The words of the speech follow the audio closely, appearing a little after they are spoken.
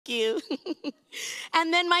you.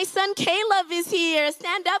 And then my son Caleb is here.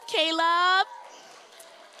 Stand up, Caleb.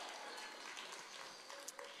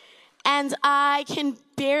 And I can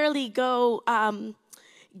barely go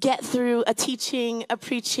get through a teaching, a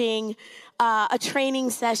preaching, a training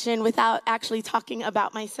session without actually talking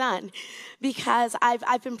about my son, because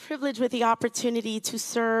I've been privileged with the opportunity to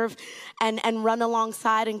serve and run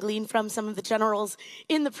alongside and glean from some of the generals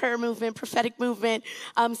in the prayer movement, prophetic movement,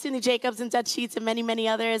 Cindy Jacobs and Dutch Sheets and many, many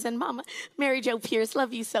others, and Mama Mary Jo Pierce.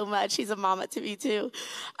 Love you so much. She's a mama to me too.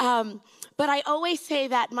 But I always say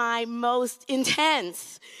that my most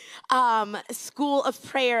intense school of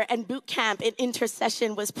prayer and boot camp and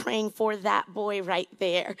intercession was praying for that boy right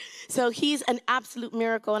there. So he's an absolute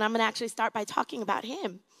miracle, and I'm going to actually start by talking about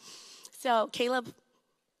him. So Caleb,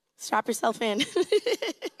 strap yourself in.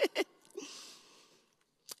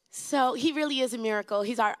 So he really is a miracle.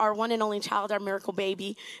 He's our one and only child, our miracle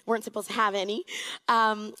baby. Weren't supposed to have any.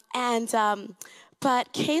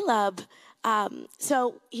 But Caleb,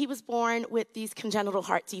 so he was born with these congenital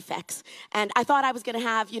heart defects. And I thought I was going to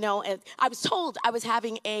have, I was told I was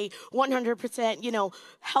having a 100%,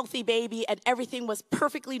 healthy baby, and everything was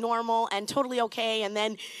perfectly normal and totally okay. And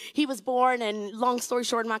then he was born, and long story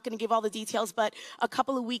short, I'm not going to give all the details, but a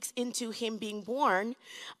couple of weeks into him being born,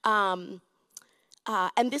 and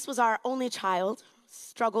this was our only child,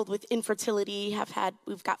 struggled with infertility,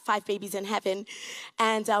 we've got 5 babies in heaven.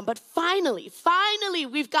 And, but finally,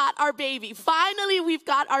 we've got our baby. Finally, we've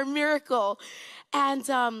got our miracle. And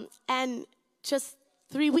just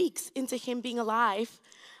 3 weeks into him being alive,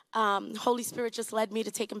 Holy Spirit just led me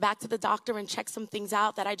to take him back to the doctor and check some things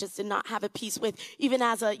out that I just did not have a peace with, even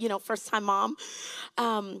as a, first-time mom.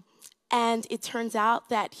 And it turns out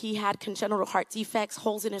that he had congenital heart defects,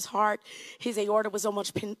 holes in his heart. His aorta was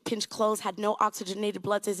almost pinched closed, had no oxygenated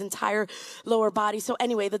blood to his entire lower body. So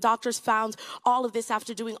anyway, the doctors found all of this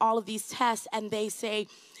after doing all of these tests, and they say,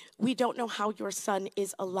 we don't know how your son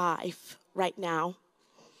is alive right now.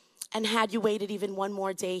 And had you waited even one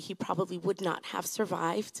more day, he probably would not have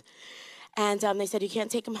survived. And they said, you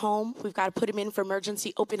can't take him home. We've got to put him in for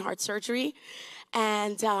emergency open heart surgery.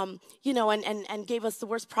 And, and gave us the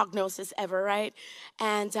worst prognosis ever, right?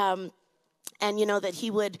 And that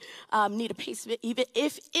he would need a pacemaker. Even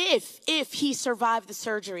if he survived the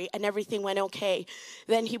surgery and everything went okay,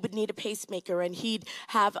 then he would need a pacemaker, and he'd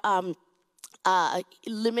have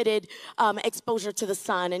limited exposure to the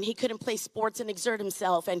sun, and he couldn't play sports and exert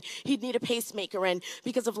himself, and he'd need a pacemaker, and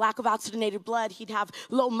because of lack of oxygenated blood, he'd have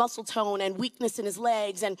low muscle tone and weakness in his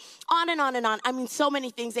legs, and on and on and on. I mean, so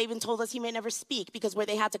many things. They even told us he may never speak, because where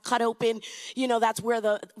they had to cut open, that's where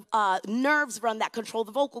the nerves run that control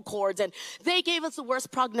the vocal cords, and they gave us the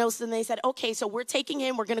worst prognosis, and they said, okay, so we're taking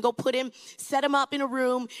him, we're going to go put him, set him up in a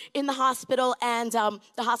room in the hospital, and the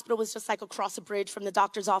hospital was just like across a bridge from the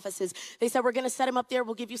doctor's offices. They said, we're going to set him up there.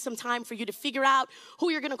 We'll give you some time for you to figure out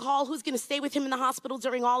who you're going to call, who's going to stay with him in the hospital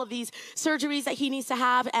during all of these surgeries that he needs to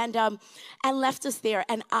have, and left us there.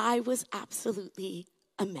 And I was absolutely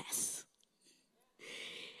a mess.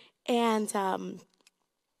 And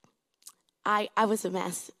I was a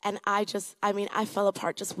mess. And I fell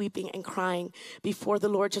apart just weeping and crying before the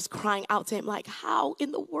Lord, just crying out to him, like, how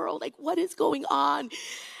in the world? Like, what is going on?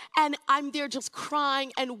 And I'm there just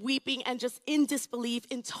crying and weeping and just in disbelief,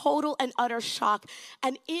 in total and utter shock.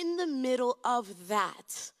 And in the middle of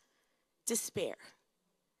that despair,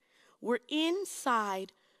 we're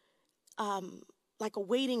inside like a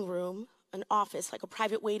waiting room, an office, like a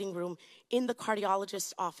private waiting room in the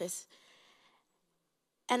cardiologist's office.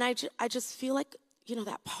 And I just feel like,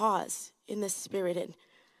 that pause in the spirit.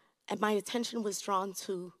 And my attention was drawn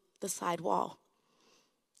to the side wall.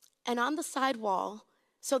 And on the side wall,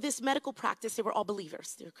 so this medical practice, they were all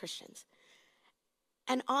believers, they were Christians.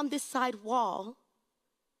 And on this side wall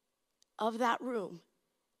of that room,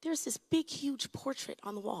 there's this big, huge portrait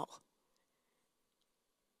on the wall.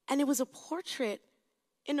 And it was a portrait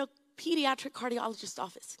in a pediatric cardiologist's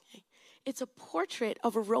office. Okay? It's a portrait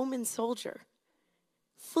of a Roman soldier,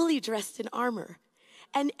 fully dressed in armor.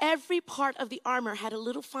 And every part of the armor had a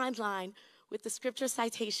little fine line with the scripture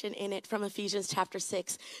citation in it from Ephesians chapter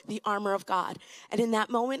 6, the armor of God. And in that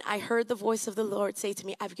moment, I heard the voice of the Lord say to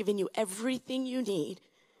me, I've given you everything you need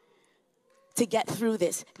to get through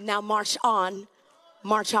this. Now march on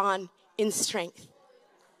in strength.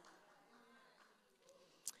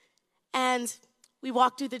 And we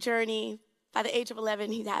walked through the journey. By the age of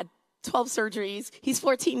 11, he had 12 surgeries. He's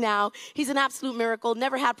 14 now. He's an absolute miracle.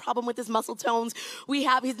 Never had problem with his muscle tones.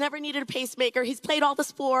 He's never needed a pacemaker. He's played all the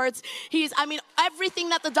sports. Everything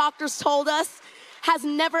that the doctors told us. has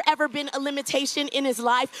never ever been a limitation in his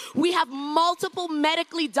life. We have multiple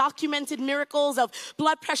medically documented miracles of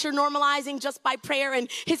blood pressure normalizing just by prayer, and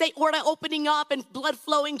his aorta opening up and blood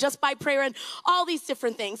flowing just by prayer, and all these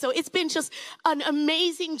different things. So it's been just an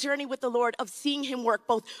amazing journey with the Lord of seeing him work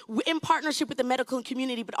both in partnership with the medical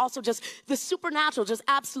community, but also just the supernatural, just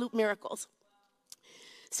absolute miracles.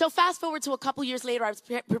 So fast forward to a couple years later, I was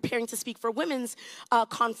preparing to speak for a women's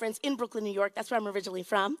conference in Brooklyn, New York. That's where I'm originally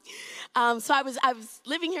from. So I was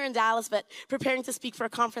living here in Dallas, but preparing to speak for a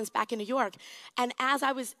conference back in New York. And as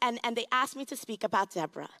I was, and they asked me to speak about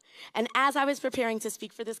Deborah. And as I was preparing to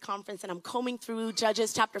speak for this conference, and I'm combing through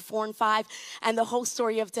Judges chapter 4 and 5, and the whole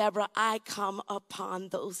story of Deborah, I come upon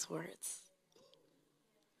those words.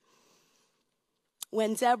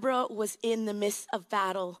 When Deborah was in the midst of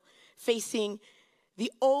battle, facing the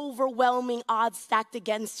overwhelming odds stacked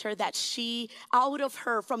against her, that she, out of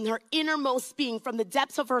her, from her innermost being, from the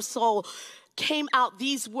depths of her soul, came out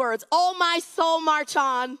these words, "Oh, my soul, march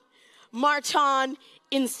on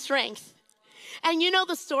in strength." And you know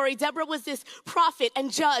the story. Deborah was this prophet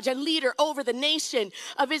and judge and leader over the nation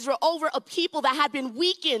of Israel, over a people that had been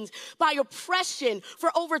weakened by oppression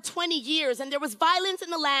for over 20 years. And there was violence in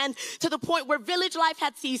the land to the point where village life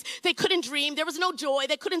had ceased. They couldn't dream. There was no joy.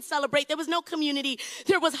 They couldn't celebrate. There was no community.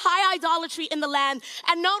 There was high idolatry in the land.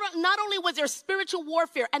 And not only was there spiritual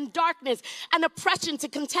warfare and darkness and oppression to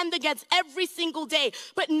contend against every single day,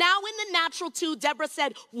 but now in the natural too, Deborah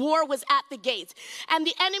said war was at the gates. And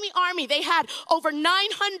the enemy army, they had over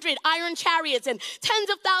 900 iron chariots and tens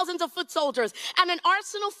of thousands of foot soldiers and an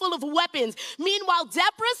arsenal full of weapons. Meanwhile,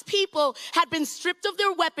 Deborah's people had been stripped of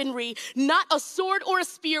their weaponry. Not a sword or a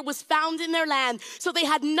spear was found in their land, so they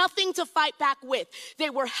had nothing to fight back with. They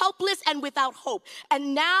were helpless and without hope.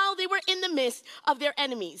 And now they were in the midst of their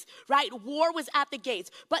enemies, right? War was at the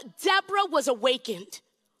gates. But Deborah was awakened.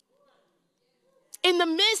 In the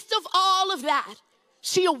midst of all of that,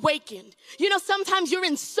 she awakened. You know, sometimes you're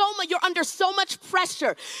under so much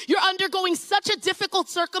pressure. You're undergoing such a difficult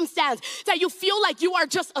circumstance that you feel like you are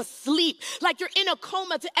just asleep, like you're in a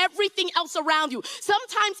coma to everything else around you.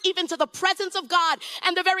 Sometimes even to the presence of God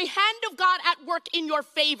and the very hand of God at work in your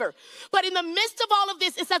favor. But in the midst of all of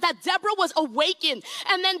this, it says that Deborah was awakened.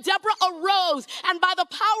 And then Deborah arose, and by the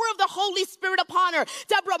power of the Holy Spirit upon her,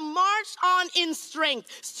 Deborah marched on in strength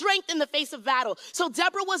in the face of battle. So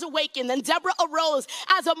Deborah was awakened, and Deborah arose.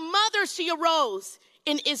 As a mother, she arose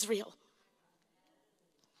in Israel.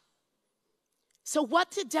 So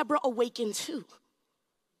what did Deborah awaken to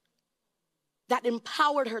that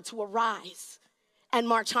empowered her to arise and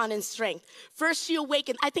march on in strength? First, she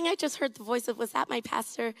awakened. I think I just heard the voice of, was that my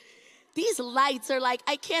pastor? These lights are like,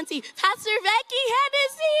 I can't see. Pastor Becky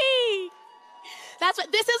Hennessy. That's what,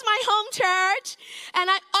 this is my home church. And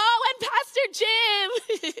Pastor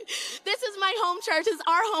Jim. This is my home church. This is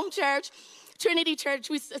our home church. Trinity Church,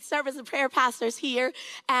 we serve as the prayer pastors here,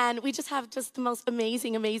 and we just have just the most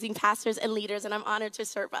amazing, amazing pastors and leaders, and I'm honored to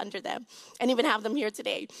serve under them and even have them here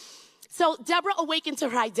today. So Deborah awakened to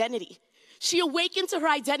her identity. She awakened to her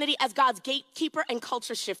identity as God's gatekeeper and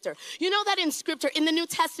culture shifter. You know that in Scripture, in the New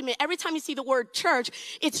Testament, every time you see the word church,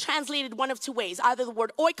 it's translated one of two ways. Either the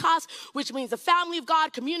word oikos, which means the family of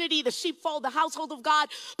God, community, the sheepfold, the household of God.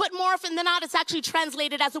 But more often than not, it's actually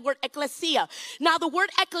translated as the word ecclesia. Now, the word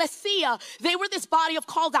ecclesia, they were this body of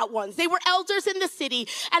called out ones. They were elders in the city,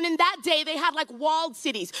 and in that day, they had like walled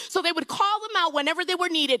cities. So they would call them out whenever they were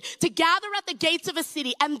needed to gather at the gates of a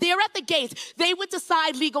city, and there at the gates, they would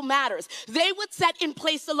decide legal matters. They would set in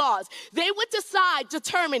place the laws. They would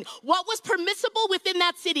determine what was permissible within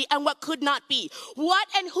that city and what could not be. What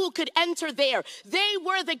and who could enter there. They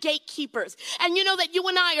were the gatekeepers. And you know that you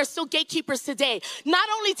and I are still gatekeepers today. Not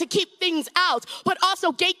only to keep things out, but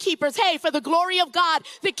also gatekeepers, hey, for the glory of God,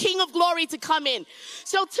 the King of glory to come in.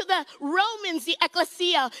 So to the Romans, the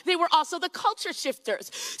ecclesia, they were also the culture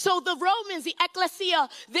shifters. So the Romans, the ecclesia,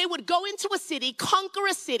 they would go into a city, conquer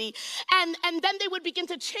a city, and then they would begin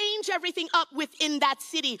to change everything up within that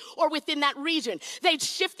city or within that region. They'd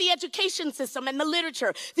shift the education system and the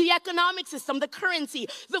literature, the economic system, the currency,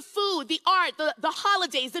 the food, the art, the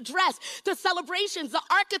holidays, the dress, the celebrations, the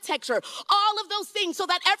architecture, all of those things, so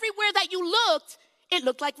that everywhere that you looked, it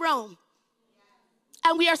looked like Rome.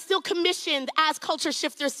 And we are still commissioned as culture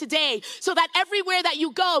shifters today, so that everywhere that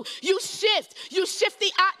you go, you shift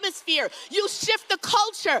the atmosphere, you shift the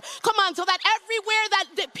culture. Come on, so that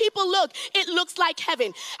everywhere that people look, it looks like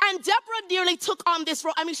heaven. And Deborah nearly took on this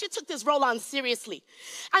role. I mean, she took this role on seriously.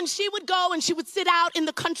 And she would go and she would sit out in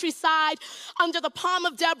the countryside under the palm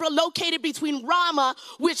of Deborah, located between Ramah,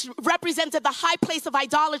 which represented the high place of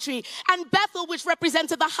idolatry, and Bethel, which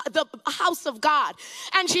represented the house of God.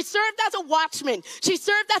 And she served as a watchman. She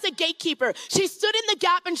served as a gatekeeper. She stood in the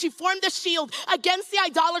gap and she formed a shield against the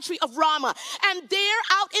idolatry of Ramah. And there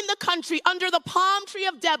out in the country, under the palm tree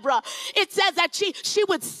of Deborah, it says that she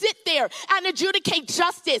would sit there and adjudicate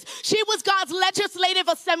justice. She was God's legislative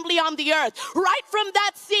assembly on the earth. Right from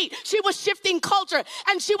that seat, she was shifting culture.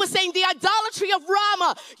 And she was saying, the idolatry of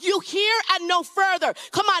Ramah, you hear and no further.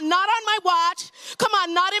 Come on, not on my watch. Come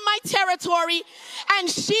on, not in my territory. And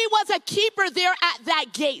she was a keeper there at that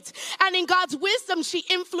gate. And in God's wisdom, she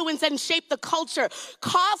influenced and shaped the culture,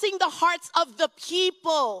 causing the hearts of the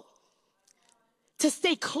people to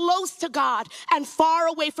stay close to God and far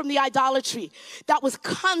away from the idolatry that was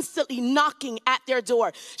constantly knocking at their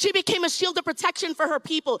door. She became a shield of protection for her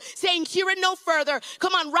people, saying, here and no further.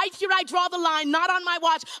 Come on, right here I draw the line, not on my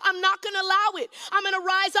watch. I'm not going to allow it. I'm going to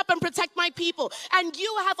rise up and protect my people. And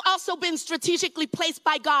you have also been strategically placed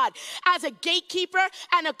by God as a gatekeeper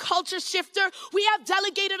and a culture shifter. We have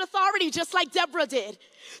delegated authority just like Deborah did,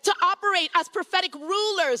 to operate as prophetic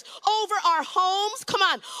rulers over our homes, come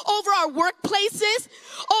on, over our workplaces,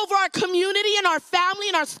 over our community and our family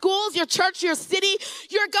and our schools, your church, your city.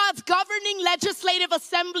 You're God's governing legislative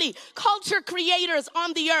assembly, culture creators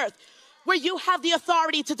on the earth, where you have the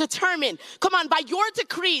authority to determine, come on, by your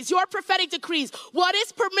decrees, your prophetic decrees, what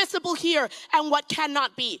is permissible here and what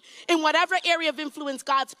cannot be in whatever area of influence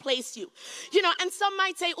God's placed you. You know, and some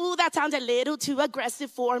might say, oh, that sounds a little too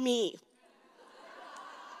aggressive for me.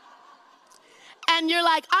 And you're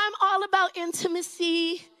like, I'm all about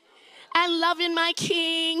intimacy and loving my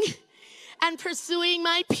king and pursuing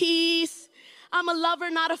my peace. I'm a lover,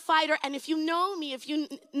 not a fighter. And if you know me, if you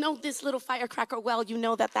know this little firecracker well, you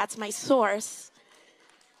know that that's my source.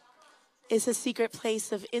 It's a secret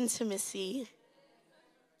place of intimacy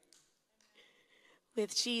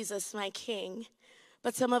with Jesus, my king.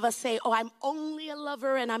 But some of us say, oh, I'm only a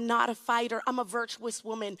lover and I'm not a fighter. I'm a virtuous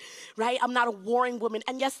woman, right? I'm not a warring woman.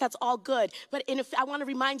 And yes, that's all good. But I want to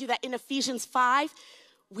remind you that in Ephesians 5,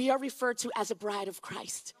 we are referred to as a bride of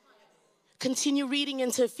Christ. Continue reading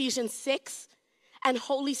into Ephesians 6. And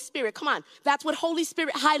Holy Spirit, come on. That's what Holy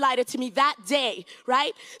Spirit highlighted to me that day,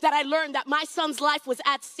 right? That I learned that my son's life was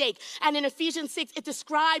at stake. And in Ephesians 6, it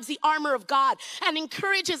describes the armor of God and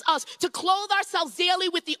encourages us to clothe ourselves daily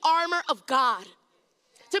with the armor of God,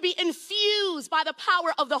 to be infused by the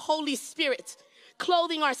power of the Holy Spirit,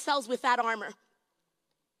 clothing ourselves with that armor.